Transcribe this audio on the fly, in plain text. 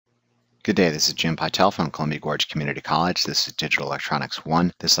Good day, this is Jim Pytel from Columbia Gorge Community College. This is Digital Electronics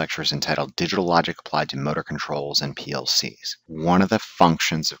 1. This lecture is entitled Digital Logic Applied to Motor Controls and PLCs. One of the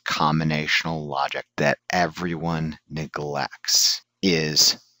functions of combinational logic that everyone neglects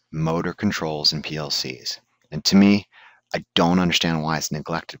is motor controls and PLCs. And to me, I don't understand why it's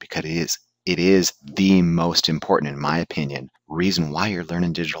neglected, because it is the most important, in my opinion, reason why you're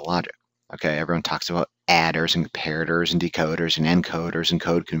learning digital logic. Okay, everyone talks about adders and comparators and decoders and encoders and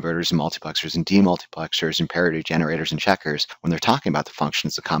code converters and multiplexers and demultiplexers and parity generators and checkers. When they're talking about the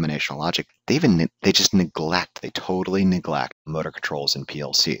functions of combinational logic, they totally neglect motor controls and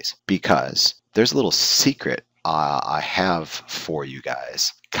PLCs, because there's a little secret I have for you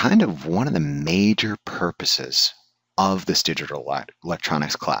guys. Kind of one of the major purposes of this digital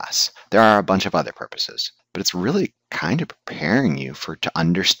electronics class. There are a bunch of other purposes, but it's really kind of preparing you to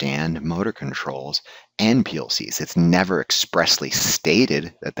understand motor controls and PLCs. It's never expressly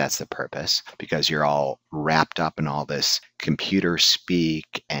stated that that's the purpose, because you're all wrapped up in all this computer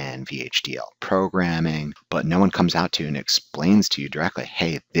speak and VHDL programming, but no one comes out to you and explains to you directly,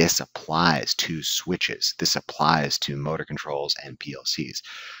 hey, this applies to switches, this applies to motor controls and PLCs.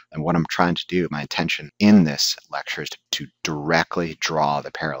 And what I'm trying to do, my intention in this lecture, is to directly draw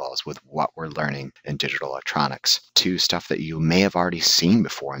the parallels with what we're learning in digital electronics to stuff that you may have already seen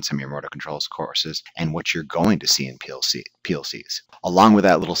before in some of your motor controls courses and what you're going to see in PLCs. Along with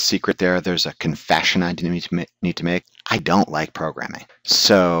that little secret there's a confession I need to make. I don't like programming.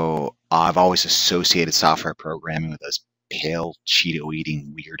 So I've always associated software programming with those pale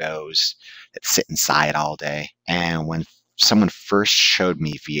Cheeto-eating weirdos that sit inside all day. And when someone first showed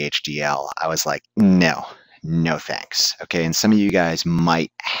me VHDL, I was like, no thanks. Okay, and some of you guys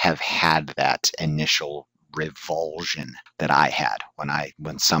might have had that initial revulsion that I had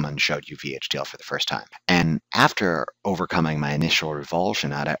when someone showed you VHDL for the first time. And after overcoming my initial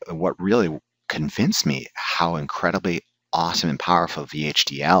revulsion at it, what really convinced me how incredibly awesome and powerful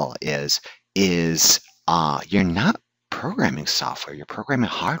VHDL is you're not programming software, you're programming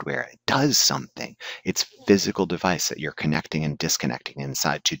hardware. It does something. It's a physical device that you're connecting and disconnecting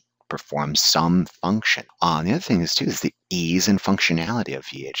inside to perform some function. The other thing is the ease and functionality of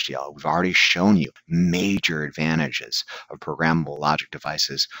VHDL. We've already shown you major advantages of programmable logic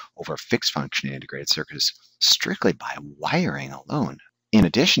devices over fixed function integrated circuits strictly by wiring alone. In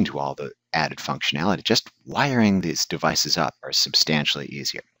addition to all the added functionality, just wiring these devices up are substantially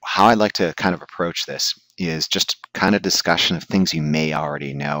easier. How I like to kind of approach this is just kind of discussion of things you may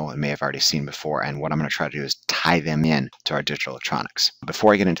already know and may have already seen before, and what I'm going to try to do is tie them in to our digital electronics.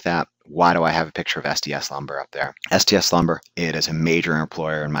 Before I get into that, why do I have a picture of STS Lumber up there? STS Lumber, it is a major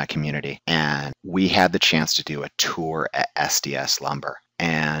employer in my community, and we had the chance to do a tour at STS Lumber,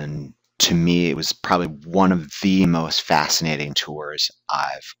 and to me, it was probably one of the most fascinating tours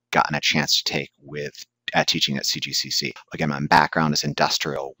I've gotten a chance to take at teaching at CGCC. Again, my background is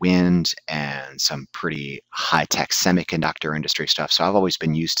industrial wind and some pretty high-tech semiconductor industry stuff, so I've always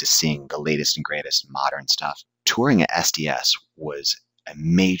been used to seeing the latest and greatest modern stuff. Touring at SDS was a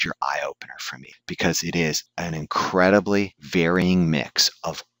major eye-opener for me, because it is an incredibly varying mix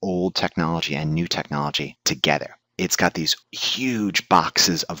of old technology and new technology together. It's got these huge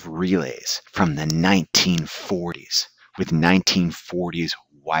boxes of relays from the 1940s with 1940s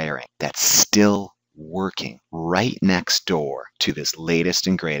wiring that's still working right next door to this latest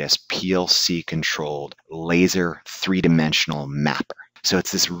and greatest PLC controlled laser three-dimensional mapper. So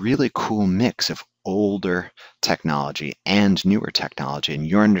it's this really cool mix of older technology and newer technology, and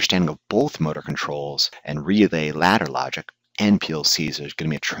your understanding of both motor controls and relay ladder logic and PLCs is going to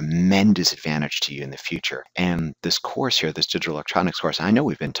be a tremendous advantage to you in the future. And this course here, this digital electronics course, I know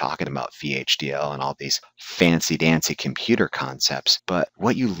we've been talking about VHDL and all these fancy-dancy computer concepts, but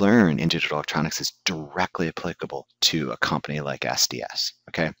what you learn in digital electronics is directly applicable to a company like SDS.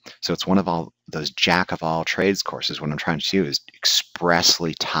 Okay, so it's one of all those jack-of-all-trades courses. What I'm trying to do is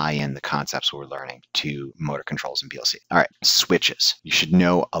expressly tie in the concepts we're learning to motor controls and PLC. All right, switches. You should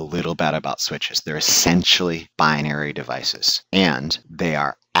know a little bit about switches. They're essentially binary devices, and they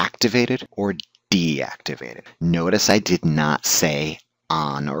are activated or deactivated. Notice I did not say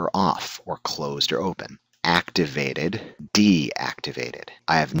on or off or closed or open. Activated, deactivated.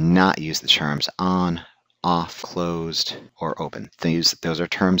 I have not used the terms on, off, closed, or open. Those are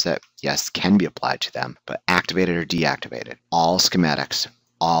terms that, yes, can be applied to them, but activated or deactivated. All schematics,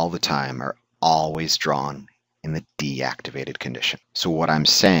 all the time, are always drawn in the deactivated condition. So what I'm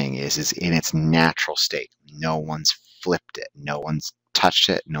saying is in its natural state. No one's flipped it. No one's touched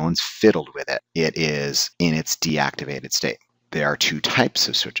it. No one's fiddled with it. It is in its deactivated state. There are two types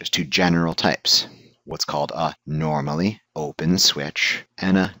of switches, two general types. what's called a normally open switch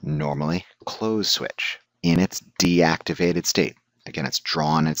and a normally closed switch in its deactivated state. Again, it's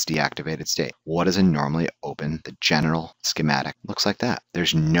drawn its deactivated state. What is a normally open? The general schematic looks like that.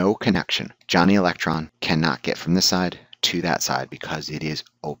 There's no connection. Johnny Electron cannot get from this side to that side because it is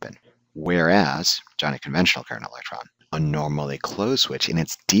open. Whereas Johnny Conventional Current Electron, a normally closed switch in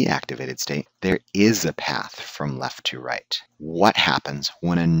its deactivated state, there is a path from left to right. What happens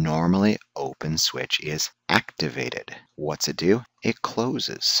when a normally open switch is activated? What's it do? It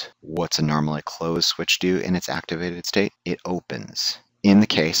closes. What's a normally closed switch do in its activated state? It opens. In the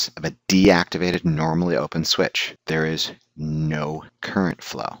case of a deactivated normally open switch, there is no current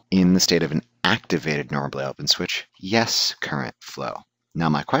flow. In the state of an activated normally open switch, yes, current flow. Now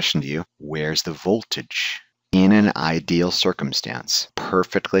my question to you, where's the voltage? In an ideal circumstance,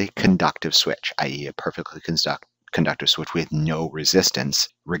 perfectly conductive switch, i.e. a perfectly conductive switch with no resistance,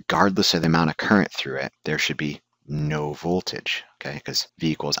 regardless of the amount of current through it, there should be no voltage, okay, because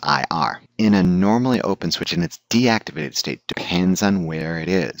V equals IR. In a normally open switch in its deactivated state, depends on where it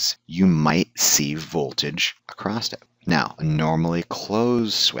is, you might see voltage across it. Now, a normally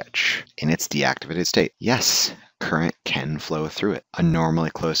closed switch in its deactivated state, yes, current can flow through it. A normally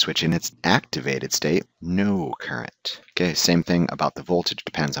closed switch in its activated state, no current. Okay, same thing about the voltage,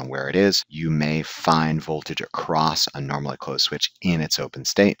 depends on where it is. You may find voltage across a normally closed switch in its open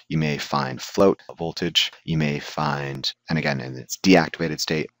state. You may find float voltage. You may find, and again, in its deactivated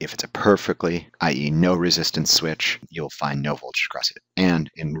state, if it's a perfectly, i.e. no resistance switch, you'll find no voltage across it. And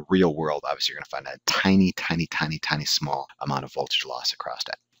in real world, obviously, you're going to find a tiny small amount of voltage loss across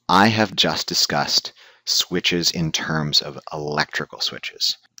it. I have just discussed switches in terms of electrical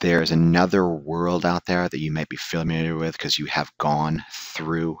switches. There's another world out there that you might be familiar with because you have gone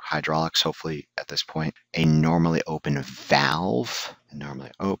through hydraulics, hopefully at this point. A normally open valve,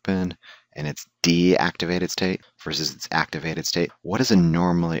 normally open, in its deactivated state versus its activated state. What is a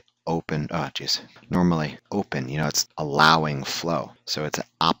normally open? Normally open, it's allowing flow. So it's an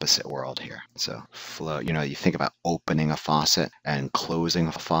opposite world here. So flow, you think about opening a faucet and closing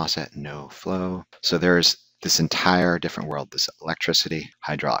a faucet, no flow. So there's this entire different world, this electricity,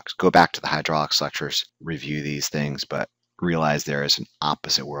 hydraulics. Go back to the hydraulics lectures, review these things, but realize there is an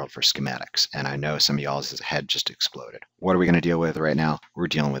opposite world for schematics. And I know some of y'all's head just exploded. What are we going to deal with right now? We're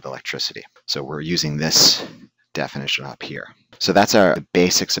dealing with electricity. So we're using this definition up here. So that's our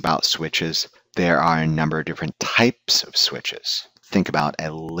basics about switches. There are a number of different types of switches. Think about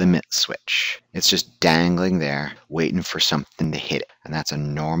a limit switch. It's just dangling there, waiting for something to hit it. And that's a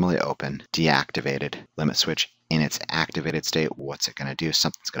normally open, deactivated limit switch. In its activated state, what's it going to do?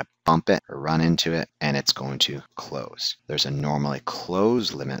 Something's going to bump it or run into it, and it's going to close. There's a normally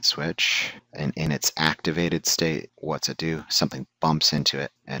closed limit switch, and in its activated state, what's it do? Something bumps into it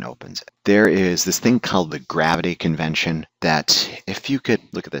and opens it. There is this thing called the gravity convention that, if you could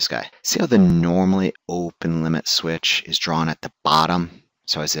look at this guy, see how the normally open limit switch is drawn at the bottom?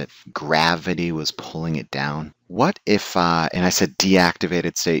 So as if gravity was pulling it down. What if, and I said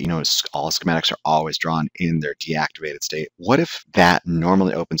deactivated state, all schematics are always drawn in their deactivated state. What if that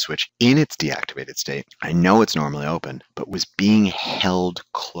normally open switch in its deactivated state, I know it's normally open, but was being held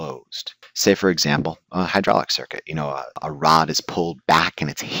closed? Say, for example, a hydraulic circuit, a rod is pulled back and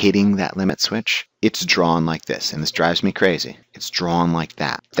it's hitting that limit switch. It's drawn like this, and this drives me crazy. It's drawn like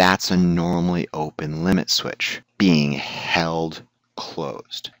that. That's a normally open limit switch being held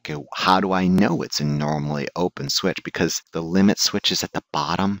closed. Okay, how do I know it's a normally open switch? Because the limit switch is at the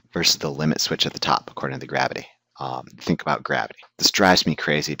bottom versus the limit switch at the top, according to the gravity. Think about gravity. This drives me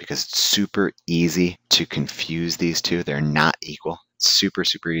crazy because it's super easy to confuse these two. They're not equal. Super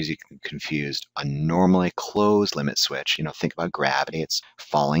easy to confuse a normally closed limit switch. Think about gravity. It's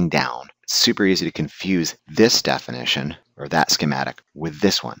falling down. It's super easy to confuse this definition or that schematic with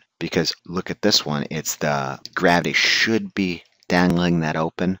this one, because look at this one. It's the gravity should be dangling that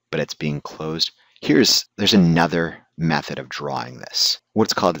open, but it's being closed. There's another method of drawing this. What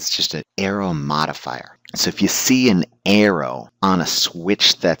it's called is just an arrow modifier. So if you see an arrow on a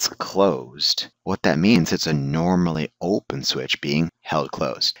switch that's closed, what that means, it's a normally open switch being held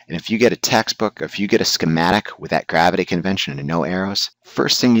closed. And if you get a textbook, or if you get a schematic with that gravity convention and no arrows,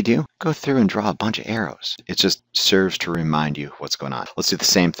 first thing you do, go through and draw a bunch of arrows. It just serves to remind you what's going on. Let's do the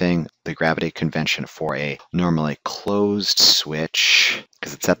same thing, the gravity convention for a normally closed switch,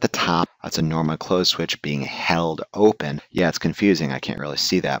 because it's at the top. That's a normally closed switch being held open. Yeah, it's confusing. I can't really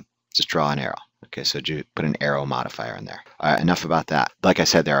see that. Just draw an arrow. Okay, so put an arrow modifier in there. All right, enough about that. Like I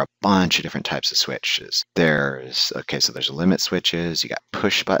said, there are a bunch of different types of switches. So there's limit switches, you got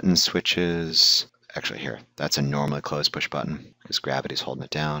push button switches, actually here, that's a normally closed push button because gravity's holding it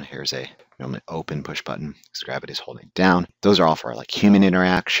down. Here's a normally open push button because gravity's holding it down. Those are all for like human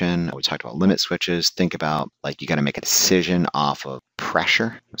interaction. We talked about limit switches. Think about like you got to make a decision off of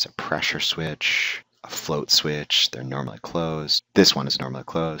pressure. There's a pressure switch, a float switch. They're normally closed. This one is normally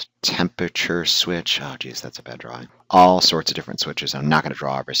closed. Temperature switch. Oh geez, that's a bad drawing. All sorts of different switches. I'm not going to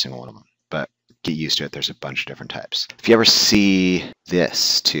draw every single one of them, but get used to it. There's a bunch of different types. If you ever see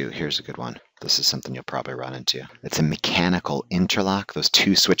this too, here's a good one. This is something you'll probably run into. It's a mechanical interlock. Those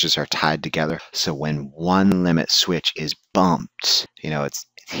two switches are tied together. So when one limit switch is bumped, it's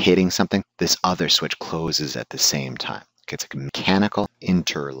hitting something, this other switch closes at the same time. Okay, it's like a mechanical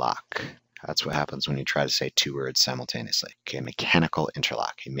interlock. That's what happens when you try to say two words simultaneously. Okay, mechanical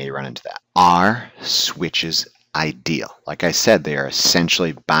interlock. You may run into that. Are switches ideal? Like I said, they are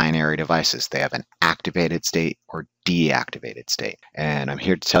essentially binary devices. They have an activated state or deactivated state. And I'm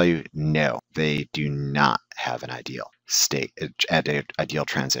here to tell you, no, they do not have an ideal state, ideal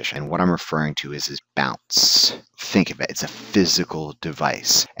transition. And what I'm referring to is bounce. Think of it, it's a physical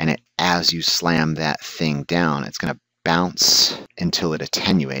device. And as you slam that thing down, it's going to bounce until it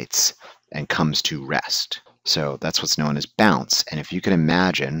attenuates and comes to rest. So that's what's known as bounce. And if you can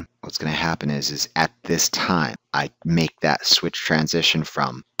imagine, what's going to happen is at this time, I make that switch transition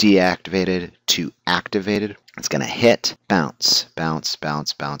from deactivated to activated. It's going to hit, bounce, bounce,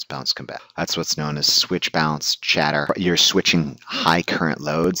 bounce, bounce, bounce, come back. That's what's known as switch bounce, chatter. You're switching high current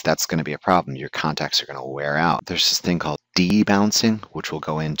loads. That's going to be a problem. Your contacts are going to wear out. There's this thing called debouncing, which we'll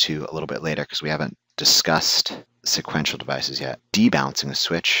go into a little bit later because we haven't discussed sequential devices yet. Debouncing a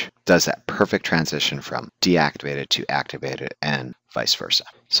switch does that perfect transition from deactivated to activated and vice versa.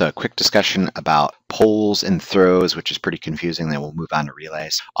 So a quick discussion about poles and throws, which is pretty confusing. Then we'll move on to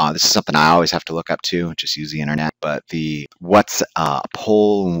relays. This is something I always have to look up to, just use the internet. But what's a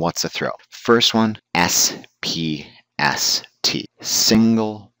pole and what's a throw? First one, SPST,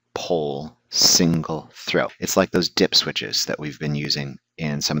 single pole, single throw. It's like those dip switches that we've been using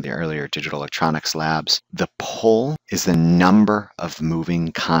in some of the earlier digital electronics labs. The pole is the number of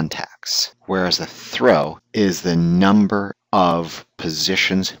moving contacts, whereas a throw is the number of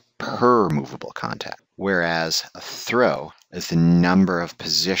positions per movable contact, whereas a throw is the number of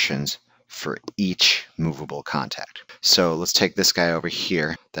positions for each movable contact. So let's take this guy over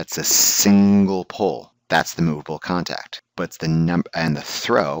here. That's a single pole. That's the movable contact. But it's the number, and the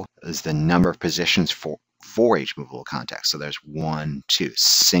throw is the number of positions for each movable contact. So there's 1, 2,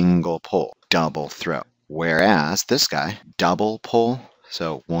 single pole, double throw. Whereas this guy, double pole,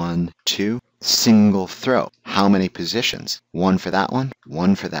 so 1, 2, single throw. How many positions? 1 for that one,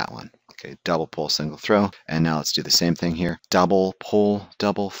 1 for that one. Okay, double pole, single throw. And now let's do the same thing here. Double pole,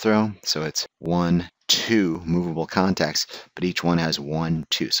 double throw. So it's 1, 2 movable contacts, but each one has 1,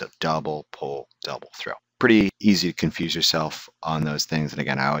 2. So double pole, double throw. Pretty easy to confuse yourself on those things. And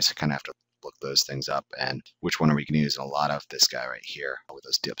again, I always kind of have to look those things up. And which one are we going to use? A lot of this guy right here with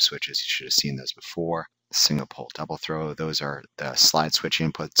those dip switches. You should have seen those before. Single pole, double throw. Those are the slide switch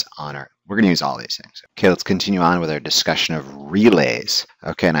inputs on our. We're going to use all these things. Okay, let's continue on with our discussion of relays.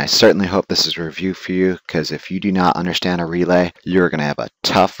 Okay, and I certainly hope this is a review for you, because if you do not understand a relay, you're going to have a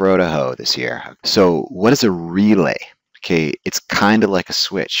tough row to hoe this year. So what is a relay? Okay, it's kind of like a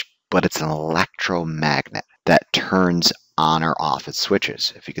switch, but it's an electromagnet that turns on or off its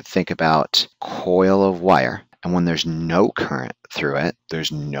switches. If you could think about a coil of wire, and when there's no current through it,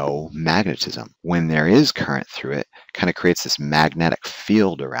 there's no magnetism. When there is current through it, kind of creates this magnetic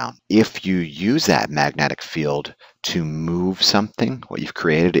field around. If you use that magnetic field to move something, what you've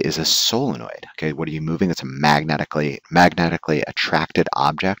created is a solenoid. Okay, what are you moving? It's a magnetically attracted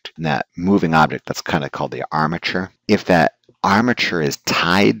object. And that moving object, that's kind of called the armature. If that armature is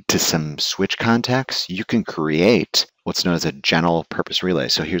tied to some switch contacts, you can create what's known as a general purpose relay.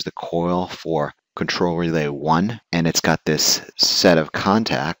 So here's the coil for control relay 1, and it's got this set of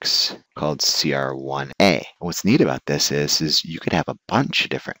contacts called CR1A. What's neat about this is you could have a bunch of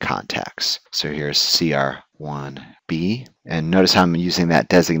different contacts. So here's CR1B, and notice how I'm using that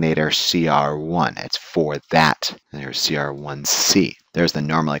designator CR1. It's for that. And there's CR1C. There's the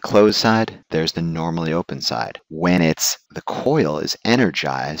normally closed side. There's the normally open side. When the coil is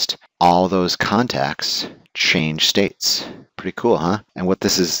energized, all those contacts change states. Pretty cool, huh? And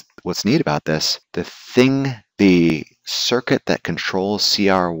what's neat about this, the circuit that controls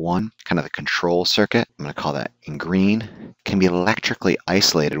CR1, kind of the control circuit, I'm going to call that in green, can be electrically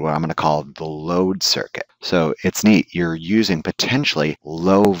isolated, what I'm going to call the load circuit. So it's neat. You're using potentially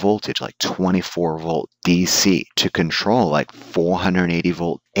low voltage, like 24 volt DC, to control like 480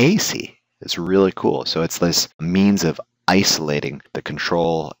 volt AC. It's really cool. So it's this means of isolating the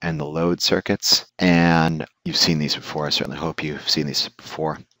control and the load circuits. And you've seen these before. I certainly hope you've seen these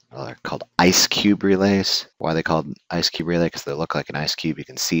before. They're called ice cube relays. Why are they called ice cube relay? Because they look like an ice cube. You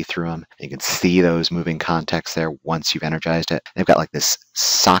can see through them. You can see those moving contacts there once you've energized it. They've got like this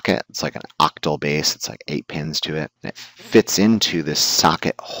socket. It's like an octal base. It's like 8 pins to it. And it fits into this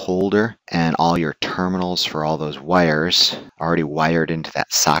socket holder. And all your terminals for all those wires are already wired into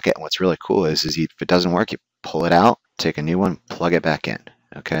that socket. And what's really cool is if it doesn't work, you pull it out, take a new one, plug it back in.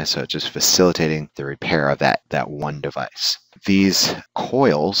 Okay, so it's just facilitating the repair of that one device. These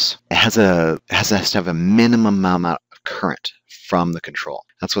coils has to have a minimum amount of current from the control.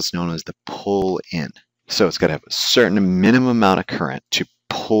 That's what's known as the pull-in. So it's got to have a certain minimum amount of current to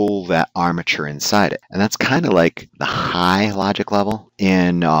pull that armature inside it. And that's kind of like the high logic level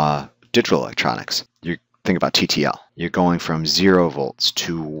in digital electronics. You think about TTL. You're going from 0 volts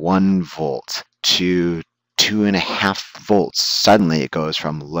to 1 volt to 2.5 volts. Suddenly it goes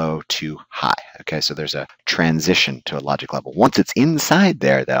from low to high. Okay, so there's a transition to a logic level. Once it's inside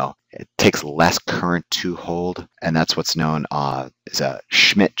there, though, it takes less current to hold, and that's what's known as a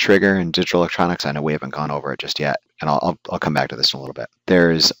Schmidt trigger in digital electronics. I know we haven't gone over it just yet, and I'll come back to this in a little bit.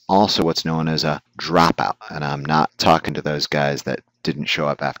 There's also what's known as a dropout, and I'm not talking to those guys that didn't show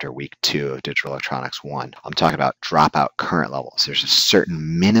up after week 2 of Digital Electronics 1. I'm talking about dropout current levels. There's a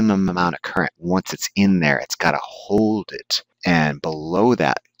certain minimum amount of current. Once it's in there, it's got to hold it. And below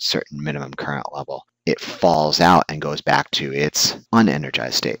that certain minimum current level, it falls out and goes back to its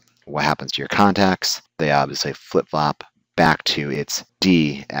unenergized state. What happens to your contacts? They obviously flip-flop back to its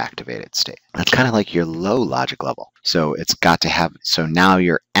deactivated state. That's kind of like your low logic level. So it's got to have, so now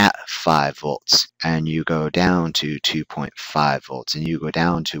you're at 5 volts and you go down to 2.5 volts and you go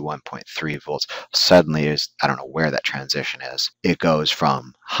down to 1.3 volts. Suddenly, I don't know where that transition is. It goes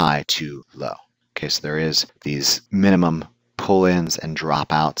from high to low. Okay, so there is these minimum pull-ins and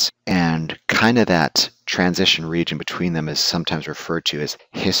dropouts, and kind of that transition region between them is sometimes referred to as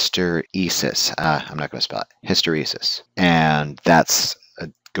hysteresis. I'm not going to spell it. Hysteresis. And that's,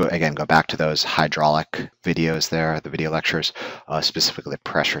 go back to those hydraulic videos there, the video lectures, specifically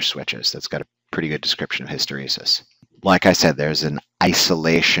pressure switches. That's got a pretty good description of hysteresis. Like I said, there's an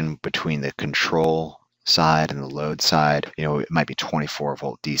isolation between the control side and the load side. You know, it might be 24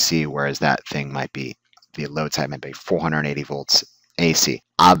 volt DC, whereas that thing might be, the load side might be 480 volts AC.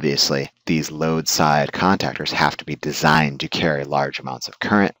 Obviously, these load side contactors have to be designed to carry large amounts of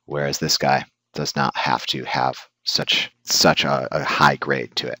current, whereas this guy does not have to have such a high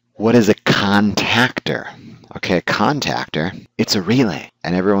grade to it. What is a contactor? Okay, a contactor, it's a relay,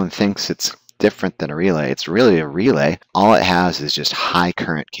 and everyone thinks it's different than a relay. It's really a relay. All it has is just high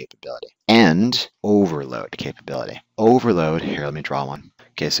current capability and overload capability. Overload, here, let me draw one.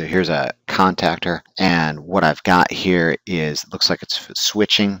 Okay, so here's a contactor, and what I've got here is, looks like it's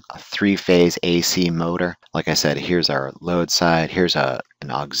switching a 3-phase AC motor. Like I said, here's our load side. Here's an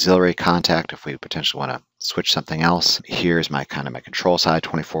auxiliary contact if we potentially want to switch something else. Here's my control side,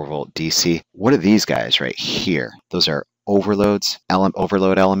 24 volt DC. What are these guys right here? Those are overload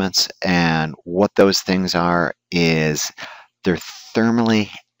elements, and what those things are is they're thermally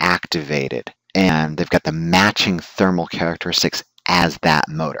activated, and they've got the matching thermal characteristics as that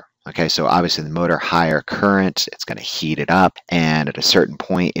motor. Okay, so obviously the motor, higher current, it's going to heat it up, and at a certain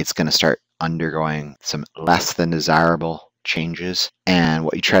point it's going to start undergoing some less than desirable changes. And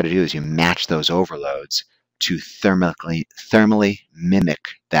what you try to do is you match those overloads to thermally mimic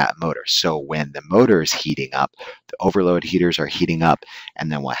that motor. So when the motor is heating up, the overload heaters are heating up,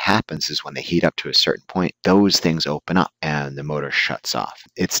 and then what happens is when they heat up to a certain point, those things open up and the motor shuts off.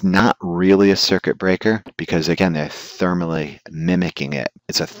 It's not really a circuit breaker because, again, they're thermally mimicking it.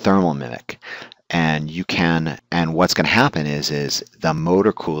 It's a thermal mimic. And what's going to happen is the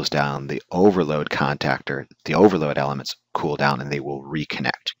motor cools down, the overload contactor, the overload elements cool down, and they will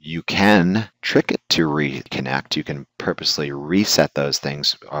reconnect. You can trick it to reconnect. You can purposely reset those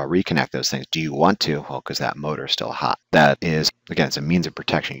things, or reconnect those things. Do you want to? Well, because that motor is still hot. That is, again, it's a means of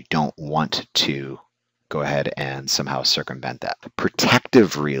protection. You don't want to go ahead and somehow circumvent that.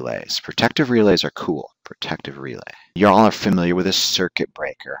 Protective relays. Protective relays are cool. Protective relay. You all are familiar with a circuit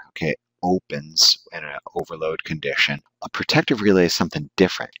breaker. Okay. Opens in an overload condition. A protective relay is something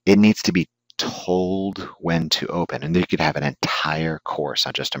different. It needs to be told when to open, and you could have an entire course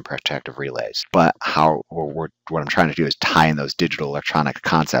on just on protective relays. But what I'm trying to do is tie in those digital electronic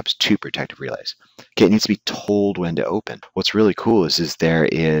concepts to protective relays. Okay, it needs to be told when to open. What's really cool is there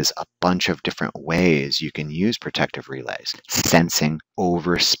is a bunch of different ways you can use protective relays. Sensing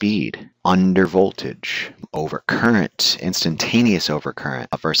over speed, under voltage, over current, instantaneous over current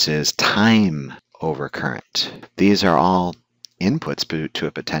versus time over current. These are all inputs to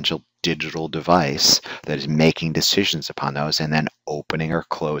a potential digital device that is making decisions upon those and then opening or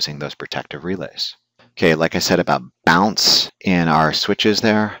closing those protective relays. Okay, like I said about bounce in our switches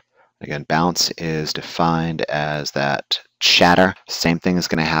there, again, bounce is defined as that chatter. Same thing is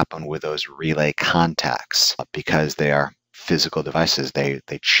going to happen with those relay contacts because they are physical devices. They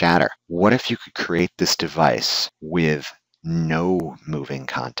chatter. What if you could create this device with no moving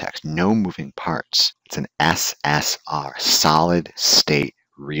contacts, no moving parts? It's an SSR, solid state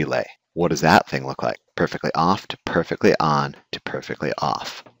relay. What does that thing look like? Perfectly off to perfectly on to perfectly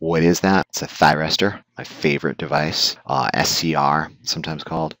off. What is that? It's a thyristor, my favorite device, SCR sometimes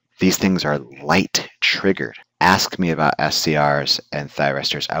called. These things are light triggered. Ask me about SCRs and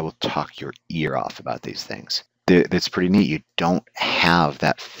thyristors. I will talk your ear off about these things. It's pretty neat. You don't have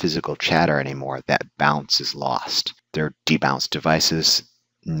that physical chatter anymore. That bounce is lost. They're debounce devices.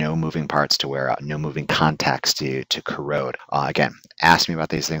 No moving parts to wear out, no moving contacts to corrode. Again, ask me about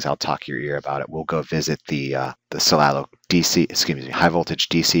these things. I'll talk your ear about it. We'll go visit the Solalo high voltage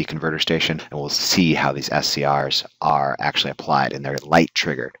DC converter station, and we'll see how these SCRs are actually applied, and they're light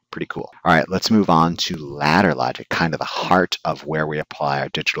triggered. Pretty cool. All right, let's move on to ladder logic, kind of the heart of where we apply our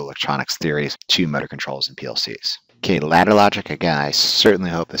digital electronics theories to motor controls and PLCs. Okay, ladder logic, again, I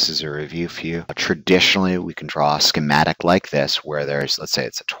certainly hope this is a review for you. Traditionally, we can draw a schematic like this where there's, let's say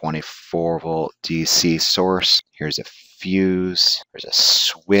it's a 24 volt DC source. Here's a fuse, there's a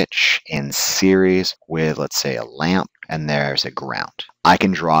switch in series with, let's say, a lamp, and there's a ground. I can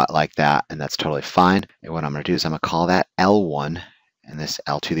draw it like that, and that's totally fine. And what I'm going to do is I'm going to call that L1. And this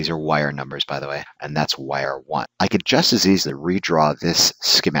L2, these are wire numbers, by the way, and that's wire 1. I could just as easily redraw this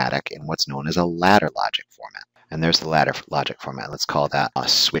schematic in what's known as a ladder logic format. And there's the ladder logic format. Let's call that a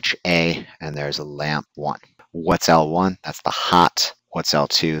switch A, and there's a lamp 1. What's L1? That's the hot. What's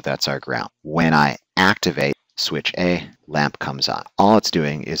L2? That's our ground. When I activate switch A, lamp comes on. All it's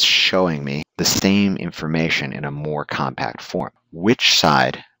doing is showing me the same information in a more compact form. Which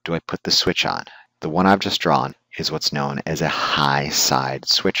side do I put the switch on? The one I've just drawn is what's known as a high side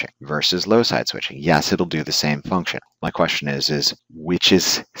switching versus low side switching. Yes, it'll do the same function. My question is which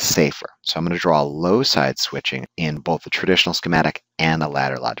is safer? So I'm going to draw low side switching in both the traditional schematic and the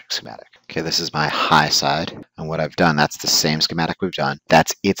ladder logic schematic. Okay, this is my high side, and what I've done, that's the same schematic we've done.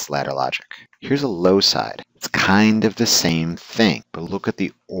 That's its ladder logic. Here's a low side. It's kind of the same thing, but look at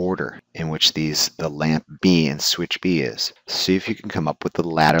the order in which the lamp B and switch B is. See if you can come up with the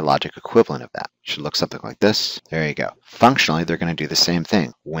ladder logic equivalent of that. It should look something like this. There you go. Functionally, they're going to do the same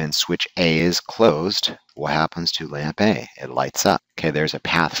thing. When switch A is closed, what happens to lamp A? It lights up. Okay, there's a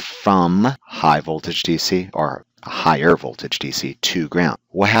path from high voltage DC or a higher voltage DC to ground.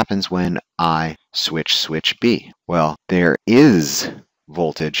 What happens when I switch B? Well, there is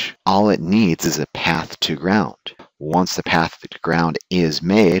voltage. All it needs is a path to ground. Once the path to ground is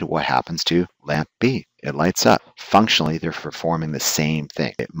made, what happens to lamp B? It lights up. Functionally, they're performing the same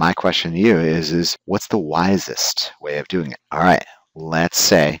thing. My question to you is what's the wisest way of doing it? All right, let's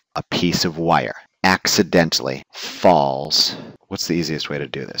say a piece of wire accidentally falls. What's the easiest way to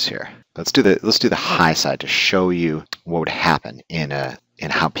do this here? Let's do the high side to show you what would happen in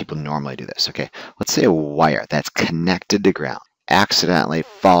how people normally do this. Okay, let's say a wire that's connected to ground accidentally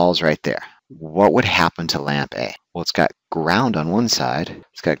falls right there. What would happen to lamp A? Well, it's got ground on one side,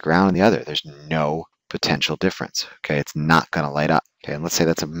 it's got ground on the other. There's no potential difference. Okay, it's not going to light up. Okay, and let's say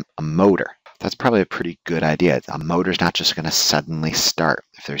that's a motor. That's probably a pretty good idea. A motor's not just going to suddenly start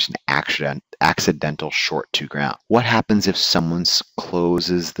if there's an accidental short to ground. What happens if someone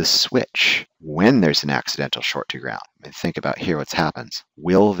closes the switch when there's an accidental short to ground? I mean, think about here what happens.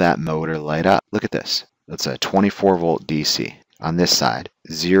 Will that motor light up? Look at this. That's a 24 volt DC. On this side,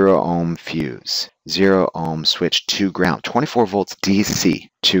 0 ohm fuse, 0 ohm switch to ground, 24 volts DC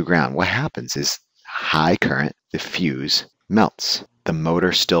to ground. What happens is high current, the fuse melts. The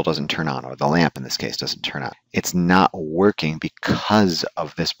motor still doesn't turn on, or the lamp in this case doesn't turn on. It's not working because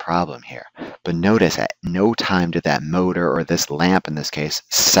of this problem here. But notice at no time did that motor, or this lamp in this case,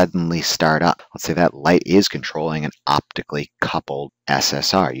 suddenly start up. Let's say that light is controlling an optically coupled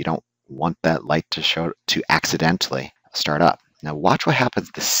SSR. You don't want that light to accidentally start up. Now watch what happens,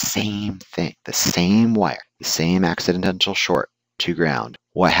 the same thing, the same wire, the same accidental short to ground.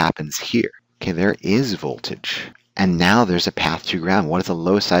 What happens here? Okay, there is voltage. And now there's a path to ground. What has the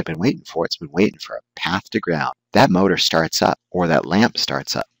low side been waiting for? It's been waiting for a path to ground. That motor starts up, or that lamp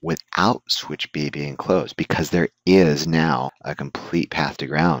starts up, without switch B being closed, because there is now a complete path to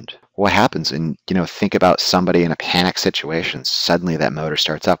ground. What happens? And think about somebody in a panic situation. Suddenly that motor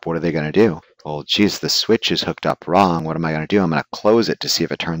starts up. What are they going to do? well, geez, the switch is hooked up wrong. What am I going to do? I'm going to close it to see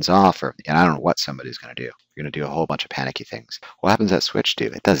if it turns off, or and I don't know what somebody's going to do. You're going to do a whole bunch of panicky things. What happens that switch do?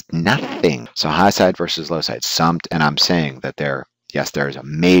 It does nothing. So high side versus low side. And I'm saying that yes, there is a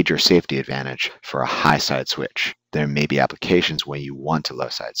major safety advantage for a high side switch. There may be applications where you want a low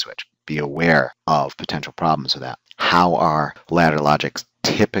side switch. Be aware of potential problems with that. How are ladder logics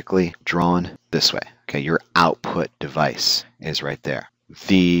typically drawn? This way. Okay, your output device is right there.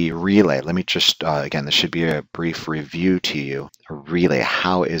 The relay, let me just, again, this should be a brief review to you. A relay,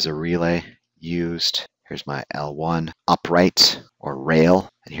 how is a relay used? Here's my L1 upright or rail,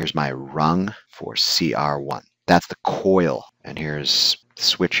 and here's my rung for CR1. That's the coil, and here's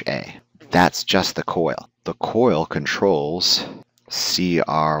switch A. That's just the coil. The coil controls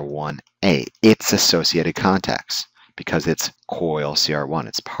CR1A, its associated contacts, because it's coil CR1.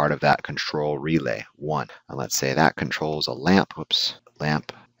 It's part of that control relay 1. And let's say that controls a lamp,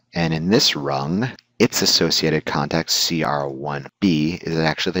 lamp. And in this rung, its associated contact CR1B is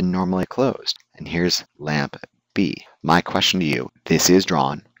actually normally closed. And here's lamp B. My question to you, this is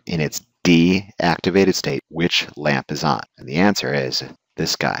drawn in its deactivated state. Which lamp is on? And the answer is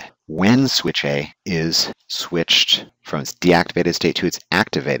this guy. When switch A is switched from its deactivated state to its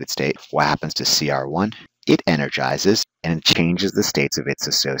activated state, what happens to CR1? It energizes and changes the states of its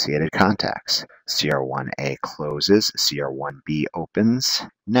associated contacts. CR1A closes, CR1B opens.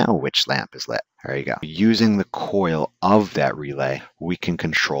 Now which lamp is lit? There you go. Using the coil of that relay, we can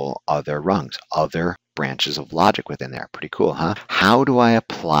control other rungs, other branches of logic within there. Pretty cool, huh? How do I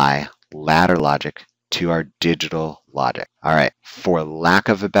apply ladder logic to our digital logic? All right, for lack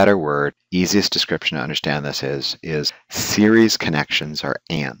of a better word, easiest description to understand this is series connections are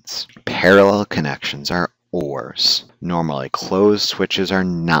ands. Parallel connections are ors. Normally closed switches are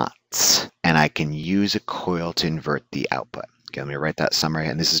nots, and I can use a coil to invert the output. Okay, let me write that summary,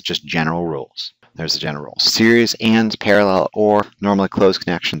 and this is just general rules. There's the general rule. Series, ands, parallel, or normally closed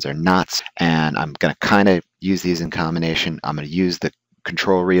connections are nots, and I'm going to kind of use these in combination. I'm going to use the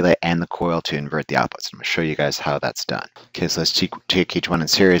control relay and the coil to invert the outputs. I'm going to show you guys how that's done. Okay, so let's take each one in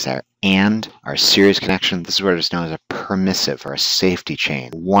series. Our series connection, this is what is known as a permissive or a safety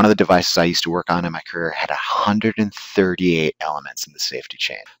chain. One of the devices I used to work on in my career had 138 elements in the safety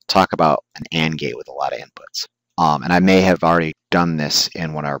chain. Talk about an AND gate with a lot of inputs. And I may have already done this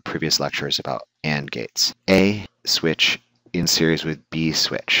in one of our previous lectures about AND gates. A switch in series with B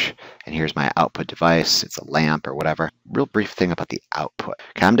switch. And here's my output device. It's a lamp or whatever. Real brief thing about the output.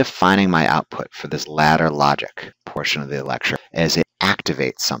 Okay, I'm defining my output for this ladder logic portion of the lecture as it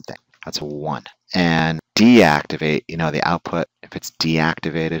activates something. That's a 1. And deactivate, the output, if it's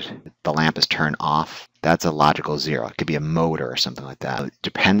deactivated, the lamp is turned off. That's a logical 0. It could be a motor or something like that. It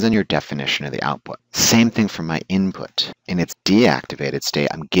depends on your definition of the output. Same thing for my input. In its deactivated state,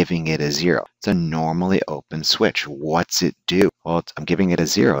 I'm giving it a 0. It's a normally open switch. What's it do? Well, I'm giving it a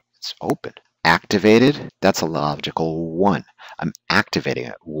 0. It's open. Activated, that's a logical 1. I'm activating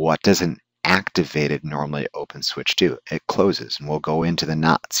it. What does an activated normally open switch do? It closes, and we'll go into the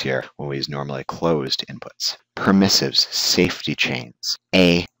knots here when we use normally closed inputs. Permissives, safety chains.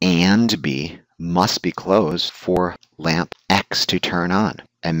 A and B must be closed for lamp X to turn on.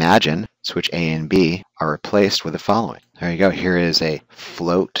 Imagine switch A and B are replaced with the following. There you go. Here is a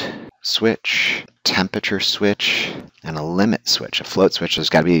float switch, temperature switch, and a limit switch. A float switch has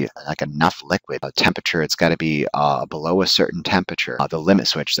got to be like enough liquid. A temperature, it's got to be below a certain temperature. The limit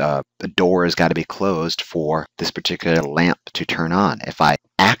switch, the door has got to be closed for this particular lamp to turn on. If I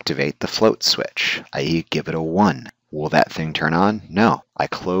activate the float switch, i.e. give it a 1, will that thing turn on? No. I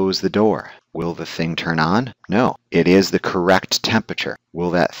close the door. Will the thing turn on? No. It is the correct temperature.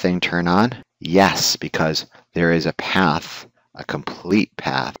 Will that thing turn on? Yes, because there is a path, a complete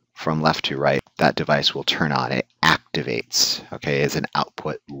path from left to right. That device will turn on. It activates, okay, as an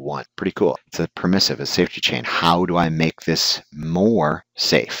output 1. Pretty cool. It's a permissive, a safety chain. How do I make this more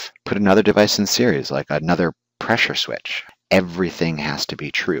safe? Put another device in series, like another pressure switch. Everything has to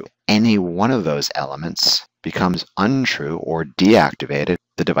be true. Any one of those elements becomes untrue or deactivated,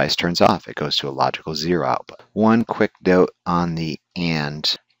 the device turns off. It goes to a logical 0 output. One quick note on the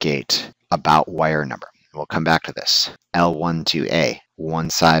AND gate about wire number. We'll come back to this. L1 to A. One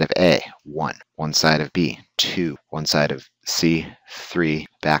side of A, 1. One side of B, 2. One side of C, 3.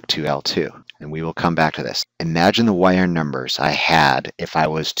 Back to L2. And we will come back to this. Imagine the wire numbers I had if I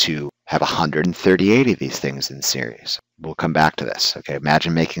was to have 138 of these things in series. We'll come back to this. Okay,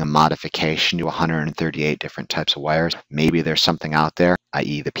 imagine making a modification to 138 different types of wires. Maybe there's something out there,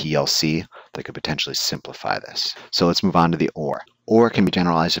 i.e. the PLC, that could potentially simplify this. So let's move on to the OR. OR can be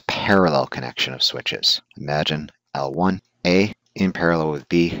generalized a parallel connection of switches. Imagine L1, A, in parallel with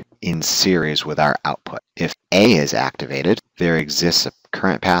B in series with our output. If A is activated, there exists a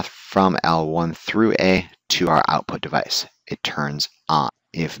current path from L1 through A to our output device. It turns on.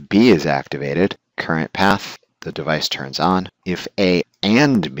 If B is activated, current path, the device turns on. If A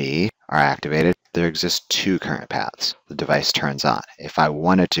and B are activated, there exist two current paths. The device turns on. If I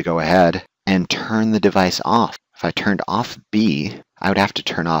wanted to go ahead and turn the device off, if I turned off B, I would have to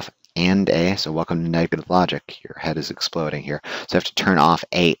turn off and A. So welcome to negative logic. Your head is exploding here. So I have to turn off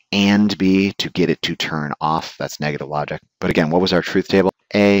A and B to get it to turn off. That's negative logic. But again, what was our truth table?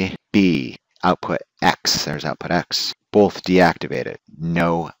 A, B, output X. There's output X. Both deactivated.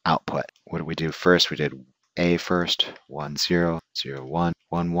 No output. What did we do first? We did A first. 1, 0, 0, 1,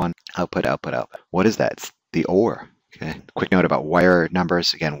 1, 1. Output, output, output. What is that? It's the OR. Okay. Quick note about wire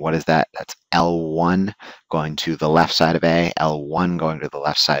numbers. Again, what is that? That's L1 going to the left side of A, L1 going to the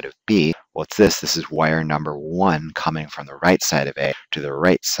left side of B. What's this? This is wire number 1 coming from the right side of A to the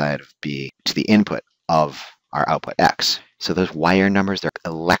right side of B to the input of our output X. So those wire numbers, they're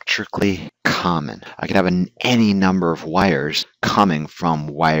electrically common. I could have any number of wires coming from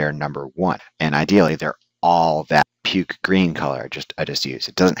wire number 1. And ideally, they're all that puke green color I just used.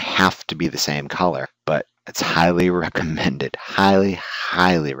 It doesn't have to be the same color, but it's highly recommended, highly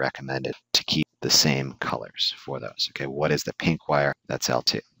recommended to keep the same colors for those. Okay, what is the pink wire? That's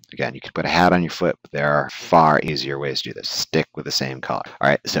L2. Again, you could put a hat on your foot, but there are far easier ways to do this. Stick with the same color. All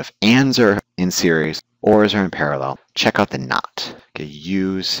right, so if ands are in series, ors are in parallel, check out the not. Okay,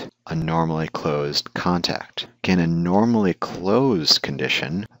 use a normally closed contact. Okay, in a normally closed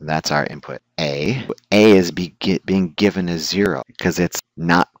condition, that's our input A. A is being given a 0 because it's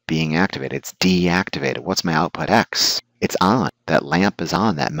not being activated. It's deactivated. What's my output X? It's on. That lamp is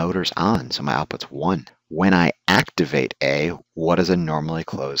on. That motor's on. So my output's 1. When I activate A, what does a normally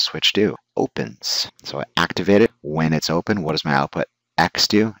closed switch do? Opens. So I activate it. When it's open, what does my output X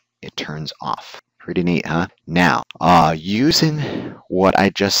do? It turns off. Pretty neat, huh? Now, using what I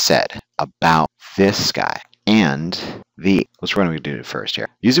just said about this guy and let's run what we do first here.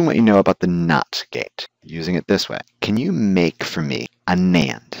 Using what you know about the NOT gate, using it this way. Can you make for me a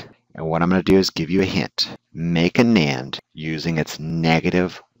NAND? And what I'm going to do is give you a hint. Make a NAND using its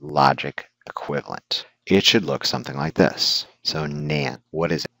negative logic equivalent. It should look something like this. So NAND,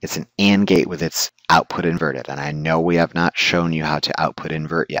 what is it? It's an AND gate with its output inverted. And I know we have not shown you how to output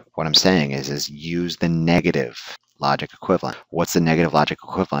invert yet. What I'm saying is use the negative logic equivalent. What's the negative logic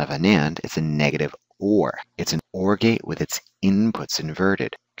equivalent of a NAND? It's a negative OR. It's an OR gate with its inputs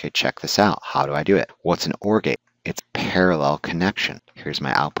inverted. Okay, check this out. How do I do it? What's an OR gate? It's parallel connection. Here's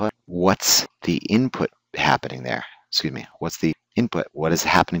my output. What's the input happening there? Excuse me. What's the input? What is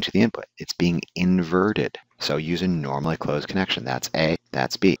happening to the input? It's being inverted. So use a normally closed connection. That's A,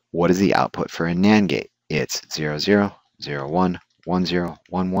 that's B. What is the output for a NAND gate? It's 0, 0, 0, 1, 1, 0,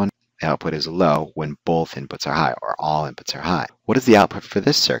 1, 1. The output is low when both inputs are high or all inputs are high. What is the output for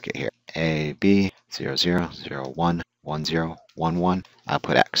this circuit here? A, B, 0, 0, 0, 1, 1, 0, 1, 1.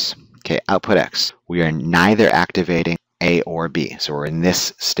 Output X. Okay, output X. We are neither activating A or B. So we're in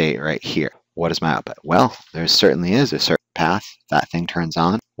this state right here. What is my output? Well, there certainly is a certain path. That thing turns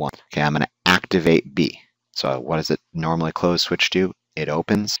on. 1. Okay, I'm going to activate B. So what does it normally closed switch do? It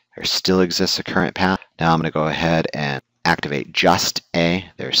opens. There still exists a current path. Now I'm going to go ahead and activate just A.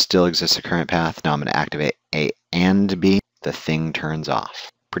 There still exists a current path. Now I'm going to activate A and B. The thing turns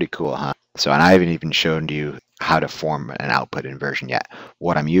off. Pretty cool, huh? So, and I haven't even shown you how to form an output inversion yet.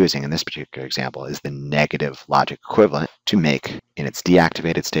 What I'm using in this particular example is the negative logic equivalent to make, in its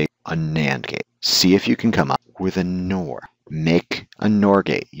deactivated state, a NAND gate. See if you can come up with a NOR. Make a NOR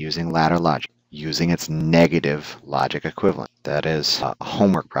gate using ladder logic, using its negative logic equivalent. That is a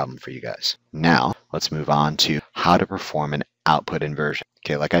homework problem for you guys. Now, let's move on to how to perform an output inversion.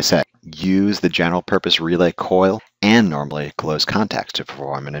 Okay, like I said, use the general purpose relay coil and normally closed contacts to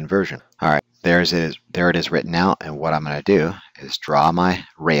perform an inversion. All right, there it is written out, and what I'm going to do is draw my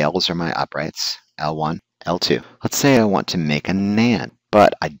rails or my uprights, L1, L2. Let's say I want to make a NAND,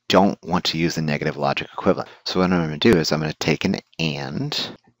 but I don't want to use the negative logic equivalent. So what I'm going to do is I'm going to take an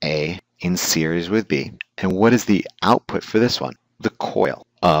AND, A, in series with B, and what is the output for this one? The coil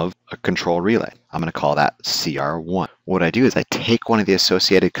of a control relay. I'm going to call that CR1. What I do is I take one of the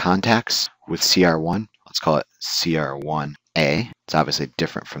associated contacts with CR1. Let's call it CR1A. It's obviously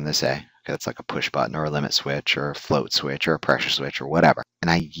different from this A. Okay, it's like a push button or a limit switch or a float switch or a pressure switch or whatever. And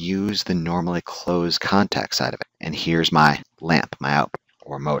I use the normally closed contact side of it. And here's my lamp, my output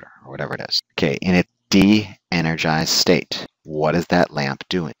or motor or whatever it is. Okay, in its de-energized state, what is that lamp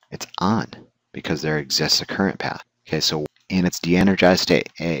doing? It's on because there exists a current path. Okay, so in its de-energized state,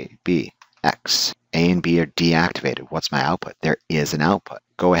 A, B, X, A and B are deactivated. What's my output? There is an output.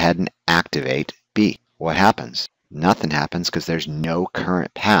 Go ahead and activate B. What happens? Nothing happens because there's no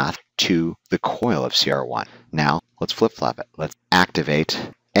current path to the coil of CR1. Now, let's flip-flop it. Let's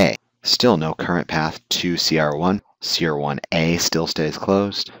activate A. Still no current path to CR1. CR1A still stays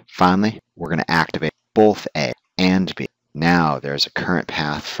closed. Finally, we're going to activate both A and B. Now there's a current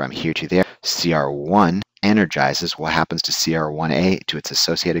path from here to there. CR1 energizes. What happens to CR1A, to its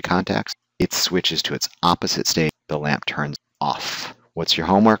associated contacts? It switches to its opposite state. The lamp turns off. What's your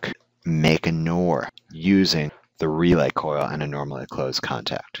homework? Make a NOR using the relay coil and a normally closed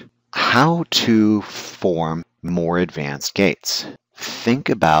contact. How to form more advanced gates. Think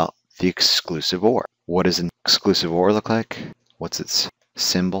about the exclusive OR. What does an exclusive OR look like? What's its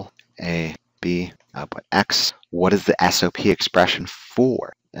symbol? A, B, output X. What is the SOP expression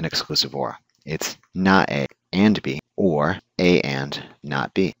for an exclusive OR? It's not A and B, or A and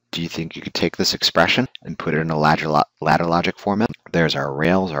not B. Do you think you could take this expression and put it in a ladder logic format? There's our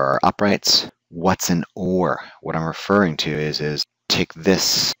rails or our uprights. What's an OR? What I'm referring to is take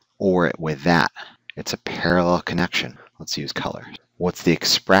this, OR it with that. It's a parallel connection. Let's use colors. What's the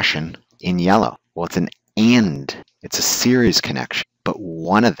expression in yellow? Well, it's an AND. It's a series connection, but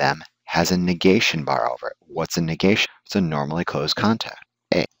one of them has a negation bar over it. What's a negation? It's a normally closed contact.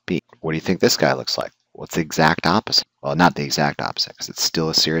 A, B. What do you think this guy looks like? What's the exact opposite? Well, not the exact opposite, because it's still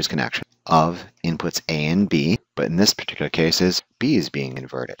a series connection of inputs A and B, but in this particular case is B is being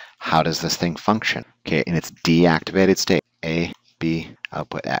inverted. How does this thing function? Okay, in its deactivated state, A, B,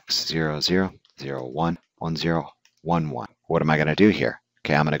 output X, 0, 0, 0, 1, 1, 0, 1, 1. What am I going to do here?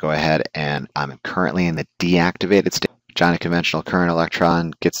 Okay, I'm going to go ahead and I'm currently in the deactivated state. Johnny conventional current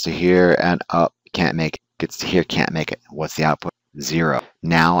electron gets to here and up, can't make it. Gets to here, can't make it. What's the output? 0.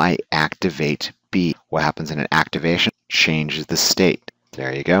 Now I activate B. What happens in an activation? Changes the state.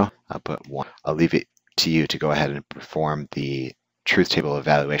 There you go. Output 1. I'll leave it to you to go ahead and perform the truth table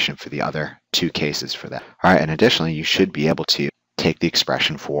evaluation for the other two cases for that. All right, and additionally, you should be able to take the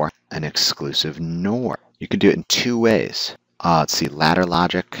expression for an exclusive NOR. You can do it in two ways. Let's see, ladder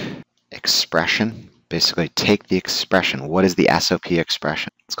logic expression. Basically, take the expression. What is the SOP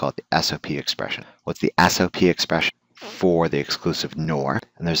expression? Let's call it the SOP expression. What's the SOP expression for the exclusive NOR?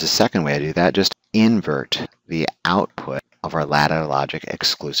 And there's a second way to do that. Just invert the output of our ladder logic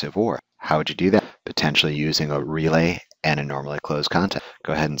exclusive OR. How would you do that? Potentially using a relay and a normally closed contact.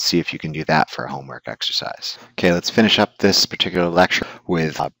 Go ahead and see if you can do that for a homework exercise. Okay, let's finish up this particular lecture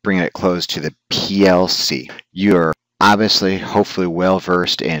with bringing it close to the PLC. You're obviously, hopefully well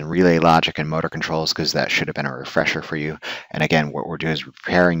versed in relay logic and motor controls, because that should have been a refresher for you. And again, what we're doing is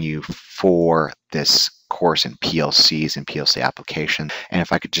preparing you for this course in PLCs and PLC application. And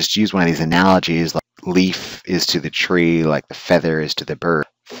if I could just use one of these analogies, like leaf is to the tree, like the feather is to the bird.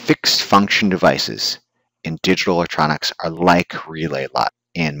 Fixed function devices in digital electronics are like relay logic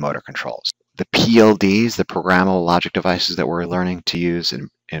in motor controls. The PLDs, the programmable logic devices that we're learning to use, in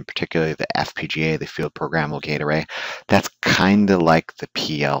particular the FPGA, the field programmable gate array, that's kind of like the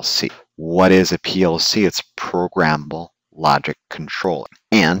PLC. What is a PLC? It's programmable logic controller.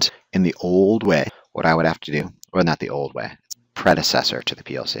 And in the old way, what I would have to do, or not the old way, it's predecessor to the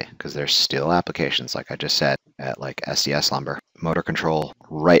PLC, because there's still applications, like I just said, at like SDS Lumber, motor control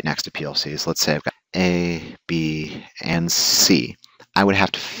right next to PLCs. Let's say I've got A, B, and C. I would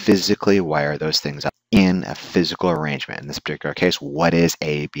have to physically wire those things up in a physical arrangement. In this particular case, what is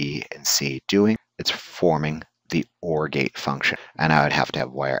A, B, and C doing? It's forming the OR gate function. And I would have to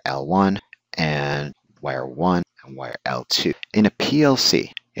have wire L1 and wire 1 and wire L2. In a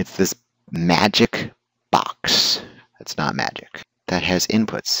PLC, it's this magic box. It's not magic. That has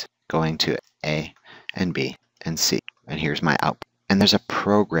inputs going to A and B and C. And here's my output. And there's a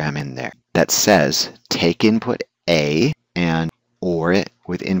program in there that says take input A and OR it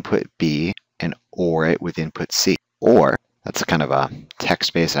with input B and OR it with input C. Or, that's kind of a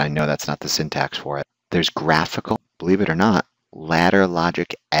text-based, and I know that's not the syntax for it. There's graphical, believe it or not, ladder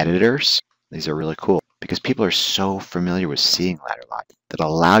logic editors. These are really cool because people are so familiar with seeing ladder logic that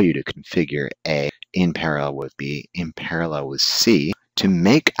allow you to configure A in parallel with B, in parallel with C, to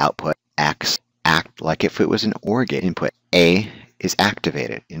make output X act like if it was an OR gate. Input A is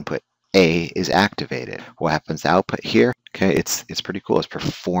activated. Input A is activated. What happens to output here? Okay, it's pretty cool. It's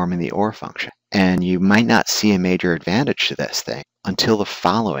performing the OR function. And you might not see a major advantage to this thing until the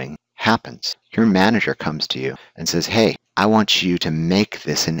following happens. Your manager comes to you and says, hey, I want you to make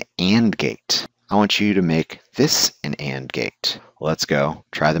this an AND gate. I want you to make this an AND gate. Let's go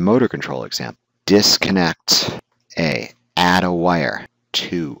try the motor control example. Disconnect A, add a wire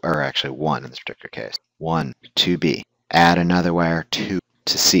to, or actually 1 in this particular case, 1 to B. Add another wire 2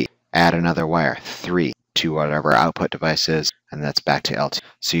 to C. add another wire, 3, to whatever output device is, and that's back to LT.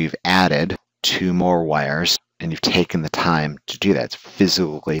 So you've added 2 more wires, and you've taken the time to do that. It's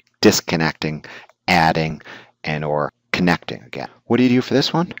physically disconnecting, adding, and or connecting again. What do you do for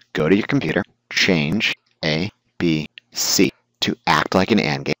this one? Go to your computer, change A, B, C to act like an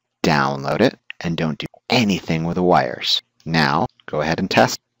AND gate, download it, and don't do anything with the wires. Now, go ahead and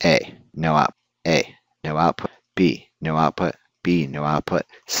test. A, no output. A, no output. B, no output. B, no output.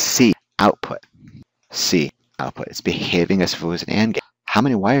 C, output. C, output. It's behaving as if it was an AND gate. How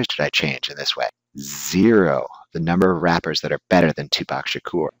many wires did I change in this way? 0. The number of wrappers that are better than Tupac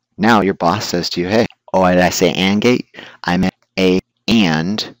Shakur. Now your boss says to you, hey, oh, did I say AND gate? I meant A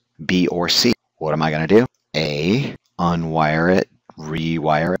and B or C. What am I going to do? A, unwire it,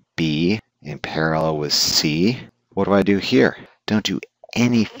 rewire it. B, in parallel with C. What do I do here? Don't do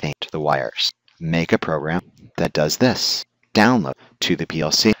anything to the wires. Make a program that does this. Download to the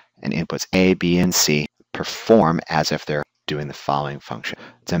PLC and inputs A, B, and C perform as if they're doing the following function.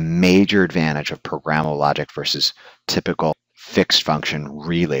 It's a major advantage of programmable logic versus typical fixed function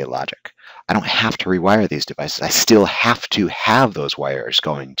relay logic. I don't have to rewire these devices. I still have to have those wires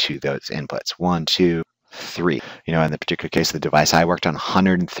going to those inputs. 1, 2, 3. You know, in the particular case of the device I worked on,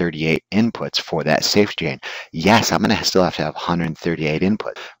 138 inputs for that safety chain. Yes, I'm going to still have to have 138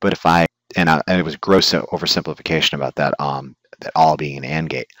 inputs. But if and it was gross oversimplification about that, that all being an AND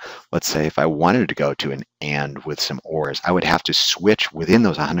gate. Let's say if I wanted to go to an AND with some ORs, I would have to switch within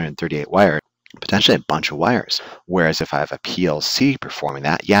those 138 wires, potentially a bunch of wires. Whereas if I have a PLC performing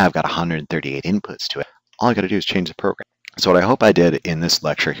that, yeah, I've got 138 inputs to it. All I got to do is change the program. So what I hope I did in this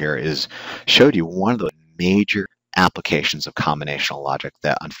lecture here is showed you one of the major applications of combinational logic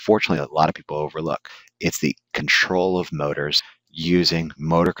that unfortunately a lot of people overlook. It's the control of motors using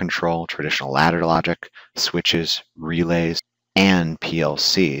motor control, traditional ladder logic, switches, relays, and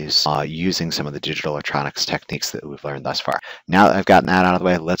PLCs using some of the digital electronics techniques that we've learned thus far. Now that I've gotten that out of the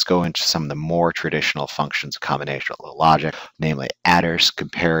way, let's go into some of the more traditional functions of combinational logic, namely adders,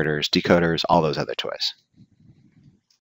 comparators, decoders, all those other toys.